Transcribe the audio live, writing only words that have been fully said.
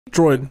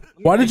Droid,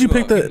 why did you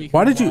pick the?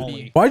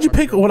 Why'd you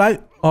pick what I?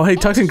 Oh, hey,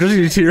 Tux and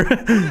Grizzy is here.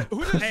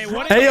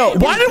 Hey, yo,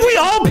 why did we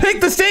all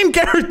pick the same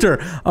character?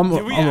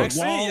 Did we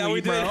actually? Yeah,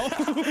 we did. Damn. I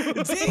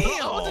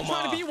wasn't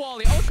trying to be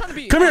Wally. I was trying to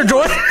be. Come here,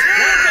 Droid.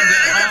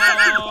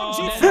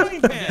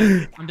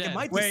 I'm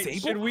dead.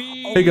 Wait, should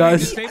we? Hey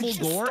guys. Disable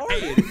Gore?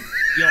 Hey,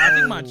 yo, I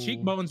think my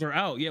cheekbones are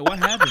out. Yeah, what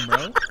happened,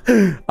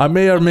 bro? I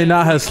may or may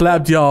not have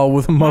slapped y'all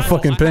with my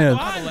fucking pen.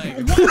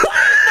 I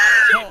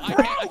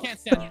can't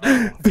stand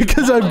it.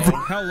 Because I.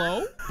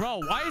 Hello? Bro,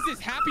 why is this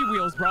Happy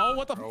Wheels, bro?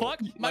 What the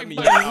fuck? My limbs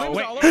out.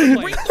 are all over the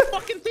place. Break the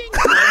fucking thing.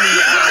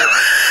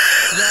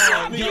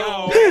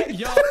 Yo.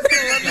 You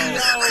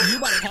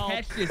about to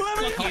catch this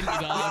fucking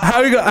guy. How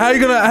you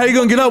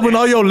gonna get up when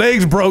all your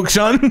legs broke,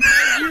 son?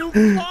 You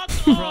fuck,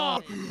 bro.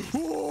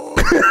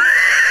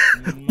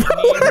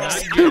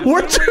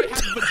 What's your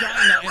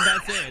vagina and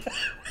that's it.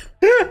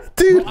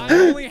 dude? I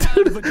only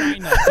have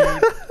vagina,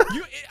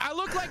 dude. I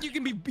look like you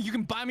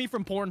can buy me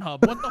from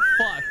Pornhub. What the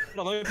fuck?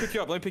 No, let me pick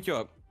you up. Let me pick you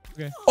up.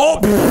 Okay. Oh,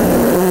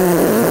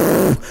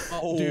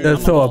 dude,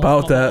 that's so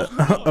about that.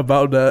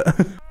 About that.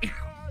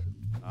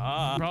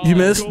 Bro, You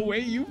missed.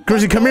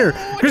 Grizzy, come here.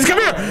 Grizzy, come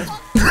here.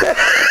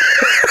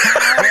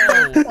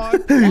 Why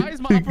is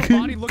my upper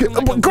body looking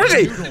like a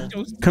Grizzy!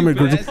 Come here,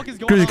 Grizzy.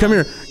 Grizzy, come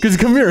here. Grizzy,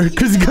 come here.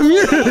 Grizzy, come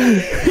here.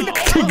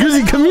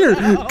 Grizzy, come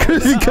here.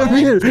 Grizzy, come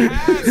here.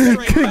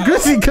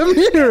 Grizzy, come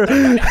here.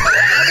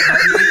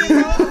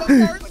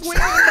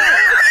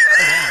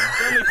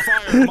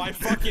 My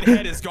fucking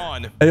head is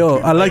gone. Hey, yo,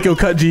 I like your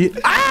cut, G.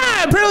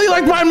 Ah, apparently you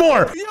like mine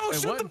more. Yo,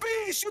 shoot the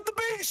bee! Shoot the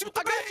bee! Shoot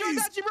the bees! I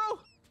got you, bro.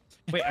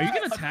 Wait, are you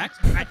gonna attack?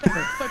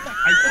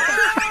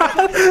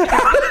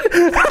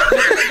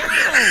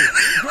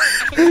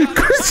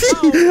 Grizzy,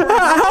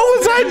 how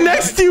was I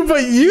next to you,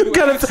 but you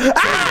got to...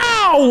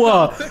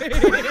 Ow!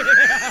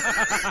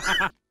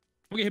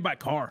 We get hit by a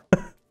car.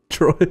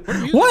 Troy.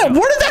 What?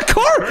 Where did that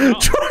car?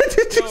 Troy,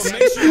 did you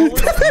see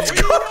that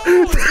car?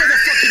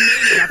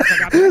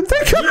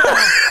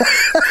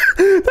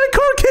 That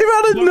car came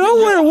out of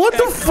nowhere. What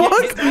the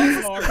fuck?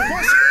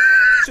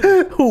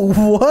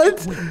 What?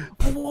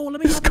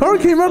 This car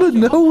came out of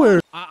nowhere.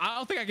 I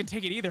don't think I can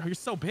take it either. You're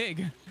so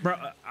big. Bro,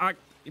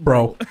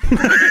 Bro.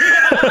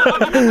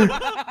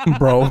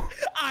 Bro.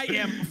 I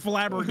am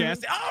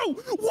flabbergasted. Oh,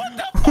 what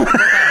the fuck?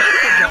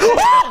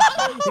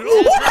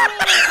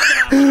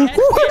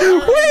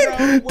 Wait,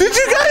 did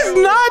you guys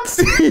not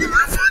see?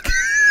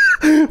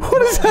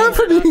 What is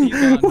happening?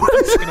 What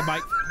is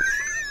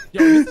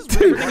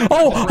it?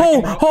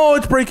 Oh,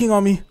 it's breaking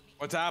on me.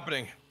 What's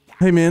happening?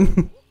 Hey,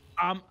 man.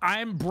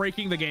 I'm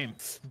breaking the game.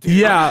 Dude,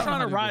 yeah. I'm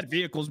trying to ride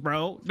vehicles,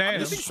 bro. Damn.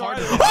 What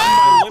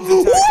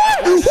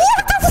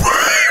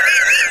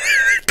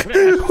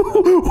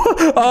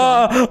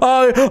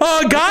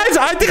the guys,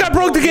 I think I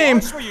broke the game.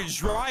 Where you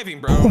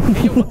driving, bro?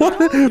 What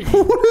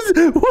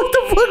the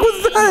fuck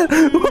was that?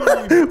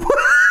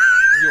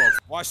 Yo,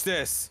 watch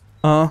this.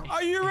 Are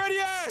you ready,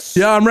 Ash?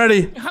 Yeah, I'm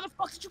ready. How the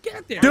fuck did you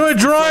get there? Do it,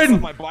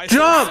 Droid.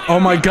 Jump. Oh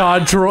my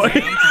God,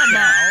 Droid.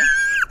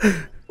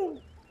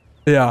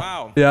 Yeah.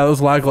 Wow. Yeah, that was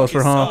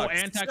lackluster, huh?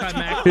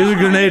 Here's a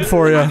grenade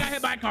for you.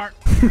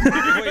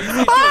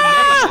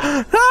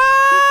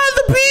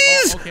 The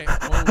bees! Okay.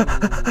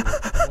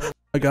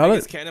 I got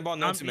it. Cannonball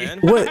nuts,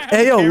 man. What?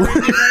 Hey, yo. What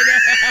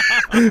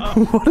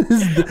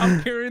is that?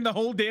 I'm carrying the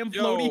whole damn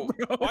floaty,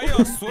 bro. Why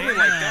y'all swimming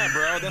like that,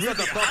 bro? That's not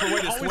the proper way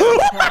to swim.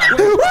 That's not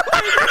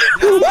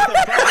the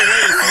proper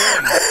way to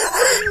swim.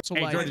 So,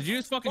 hey, Jordan, did you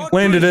just fucking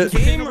landed it?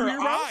 Gamer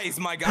eyes,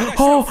 my God.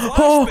 Oh.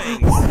 I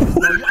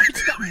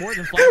just got more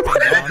than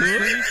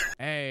flashbangs,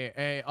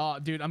 Hey,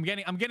 dude, I'm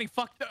getting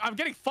fucked. I'm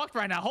getting fucked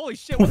right now. Holy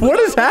shit! What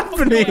is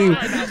happening?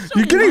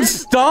 You're getting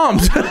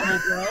stomped.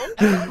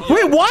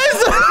 Wait, why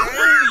is that?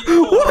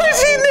 Why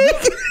is he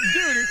naked?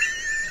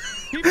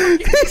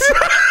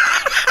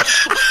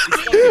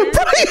 Dude,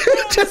 bro, you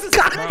just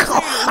got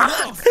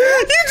caught.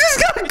 You just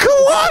got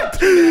caught.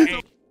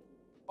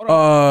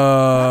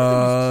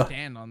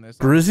 Stand on this.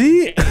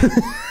 Grizzy?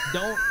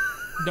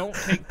 Don't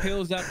take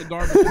pills out the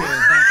garbage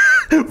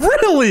can.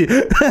 Really?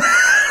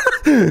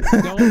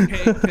 Don't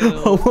take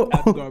pills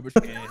out the garbage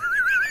can.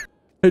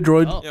 Hey,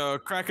 Droid. Yo,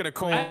 cracking a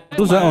cold. What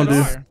does that one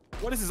do?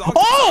 What is this?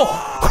 Oh!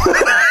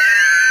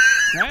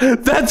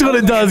 That's what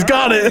it does.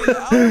 Got it.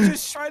 I was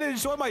just trying to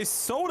enjoy my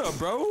soda,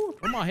 bro.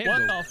 What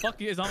the fuck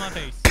is on my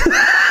face?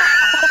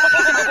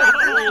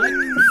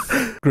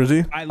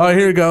 Grizzy. Oh,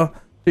 here you go.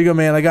 Here you go,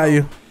 man. I got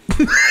you.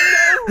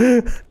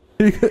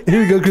 Here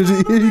you go,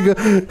 Grizzy. Here you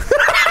go.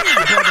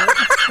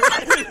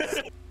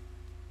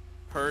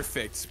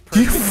 Perfect.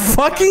 You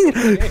fucking...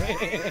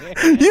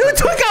 You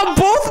took out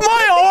both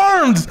my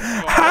arms.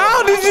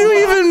 How did you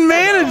even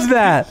manage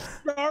that?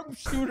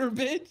 Sharpshooter,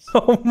 bitch.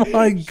 Oh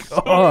my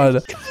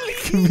God.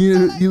 Come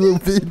here, you little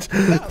bitch.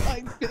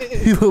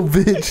 You little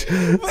bitch.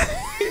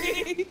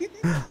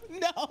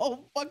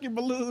 No, fuck your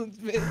balloons,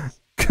 bitch.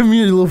 Come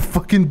here, you little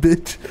fucking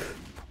bitch.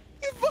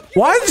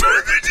 Why did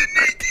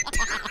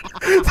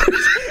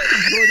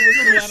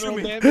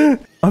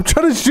I'm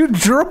trying to shoot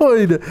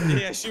Droid.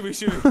 Yeah, shoot me.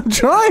 I'm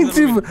trying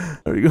to.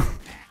 There you go.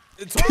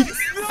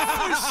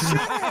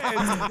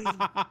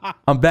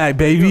 I'm back,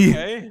 baby.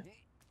 Okay.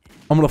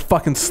 I'm gonna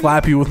fucking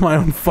slap you with my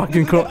own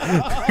fucking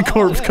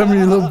corpse. Come here,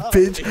 you little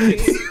bitch.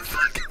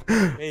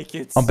 Make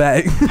it. I'm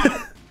back.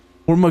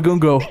 Where am I gonna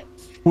go?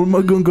 Where am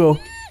I gonna go?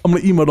 I'm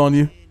gonna emote on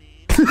you.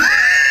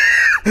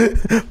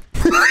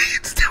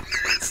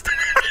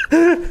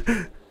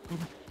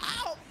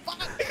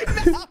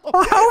 How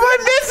am I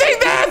missing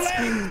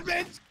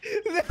this?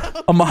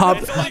 I'm a hop.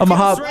 I'm a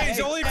hop.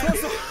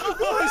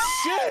 Oh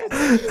shit!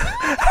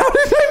 How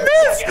did I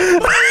miss?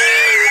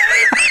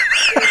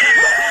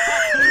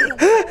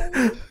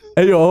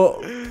 Hey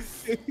yo.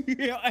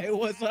 Hey,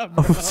 what's up,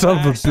 bro? Son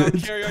of a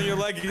bitch. Carry on your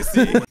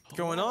legacy. What's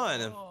going on?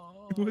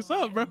 What's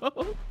up, bro?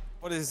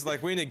 What is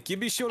like we in a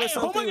Gibby show or Hey,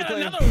 something? got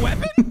Playing- another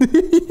weapon?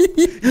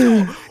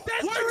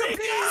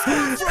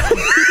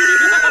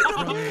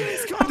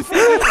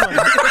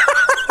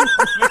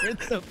 Where'd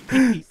the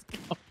piece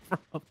come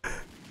from?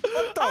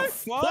 What the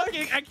fuck?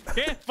 I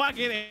can't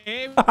fucking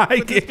aim I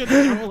with this can't.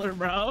 controller,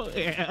 bro.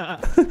 Yeah.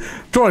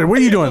 Droid, what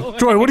are you doing?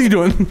 Droid, what are you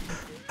doing?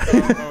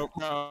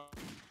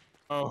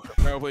 Oh,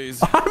 no,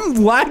 please. I'm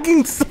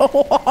lagging so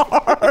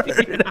hard.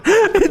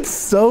 It's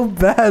so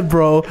bad,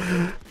 bro.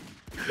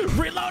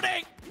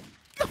 Reloading!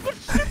 Shut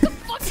the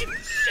fucking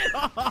shit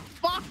off!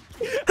 Fuck!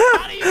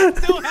 How do you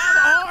still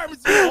have arms?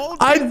 You old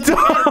I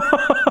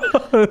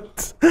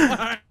don't.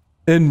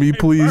 End me,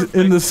 please.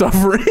 End the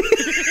suffering.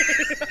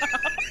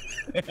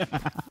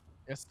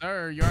 Yes,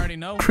 sir. You already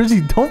know.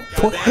 Grizzy, don't.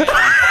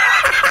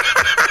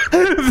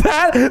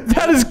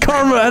 That is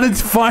karma at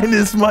its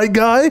finest, my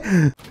guy.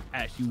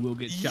 Ash, you will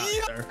get shot,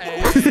 sir.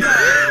 Hey,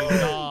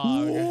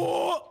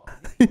 dog.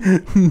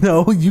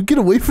 No, you get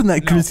away from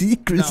that, Grizzy.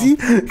 Grizzy,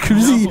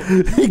 Grizzy,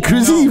 hey,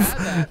 Grizzy.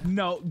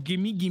 No,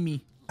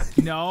 gimme.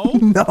 No.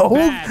 No.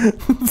 Bad.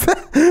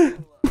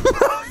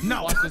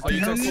 No. Watch this.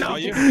 you No. saw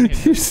you?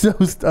 You're so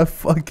stuck.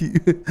 Fuck you.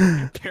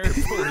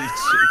 Carefully,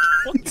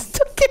 chick.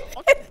 Stuck in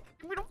it.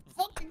 Give me the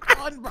fucking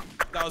gun, bro.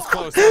 That was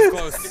close. That was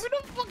close. Give me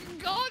the fucking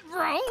gun,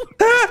 bro.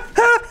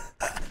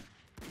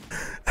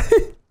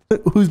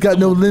 Who's got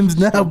no limbs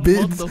now,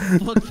 bitch?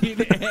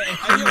 Motherfucking ass.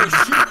 Hey, yo,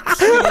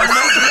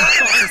 shoot.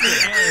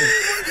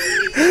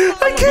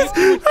 I can't.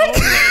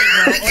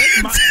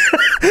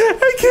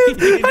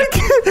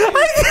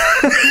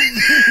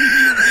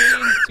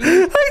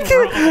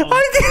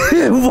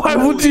 Why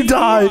would you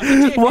die?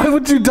 Why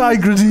would you die,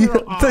 Grizzy?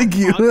 Thank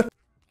you.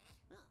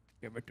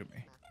 Give it to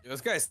me. Yo,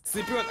 this guy's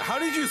sleeping on. How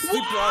did you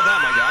sleep through all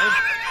that, my guy?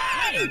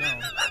 I don't know.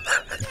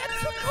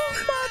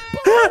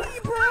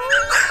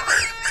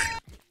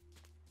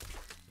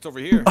 It's over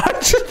here. I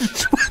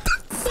just. What the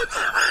fuck?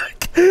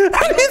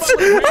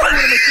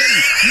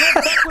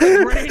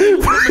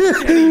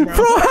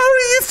 Bro, how are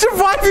you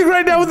surviving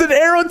right now with an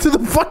arrow to the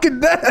fucking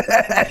neck?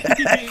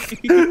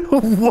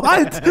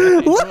 What?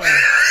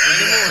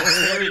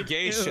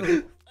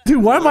 Interrogation.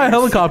 Dude, why am I a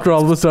helicopter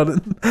all of a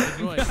sudden?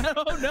 I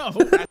don't know.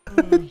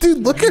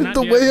 Dude, look at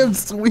the way I'm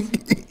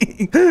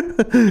swinging.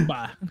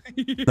 Bye.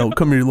 No,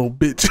 come here, you little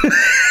bitch.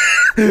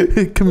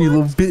 Come here, you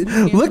little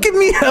bitch. Look at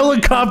me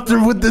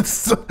helicopter with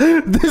this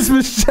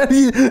machete.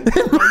 You sound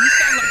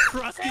like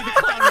Krusty the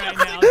Clown right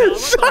now.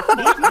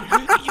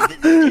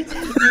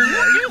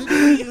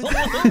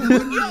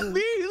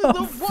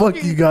 Oh, fuck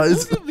you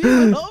guys.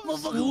 You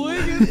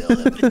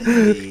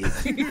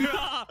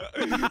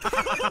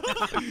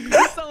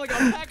sound like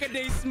a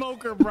pack-a-day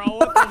smoker, bro.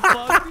 What the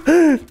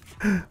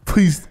fuck?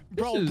 Please.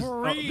 Bro, This is-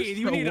 breathe. this is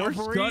You the need to worst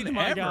breathe, gun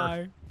my ever.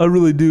 guy. I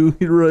really do.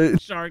 You're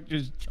right. Shark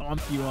just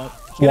chomped you up.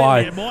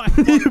 Why? Get in there, boy.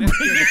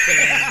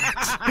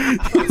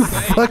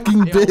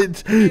 Fucking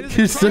bitch.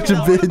 You're such a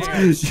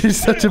bitch. You're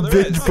such a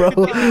bitch, bro.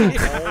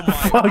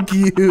 Fuck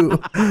you.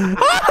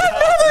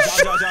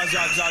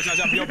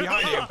 Yo,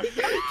 behind you.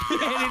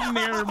 Get in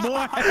there,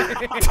 boy.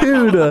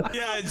 Dude.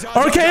 Yeah,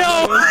 RKO!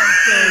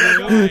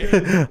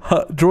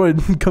 Droid,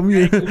 come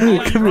here.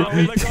 Come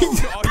here.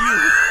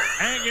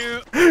 Thank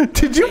you.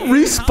 Did you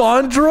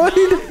respawn, Droid?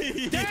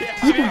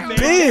 You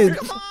bitch.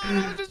 Come on,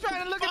 I was just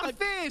trying to look at the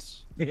fish.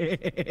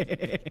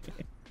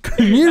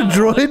 Come here,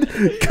 Droid.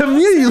 Come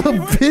here, you little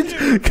bitch.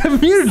 Come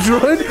here,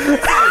 Droid.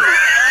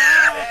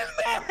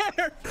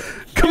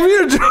 Come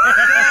here, Droid.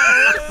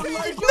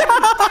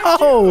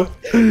 No!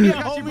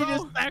 Yeah, homie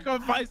just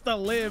sacrificed a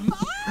limb.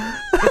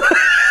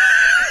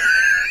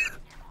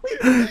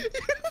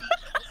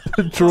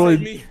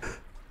 Droid.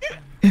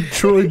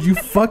 Droid, you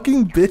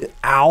fucking bit.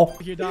 Ow.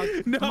 Your dog.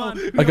 No.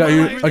 I got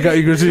you. I got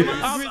you, Grizzy.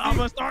 I'm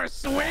gonna start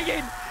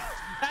swinging.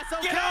 That's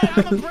okay.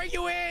 I'm gonna bring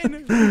you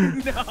in.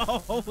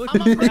 No. I'm gonna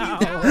bring you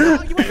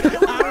down. You ain't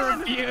gonna I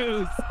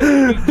refuse.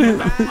 Get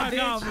the fuck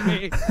off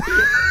me.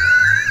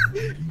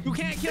 You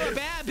can't kill a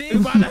bad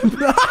bitch. By the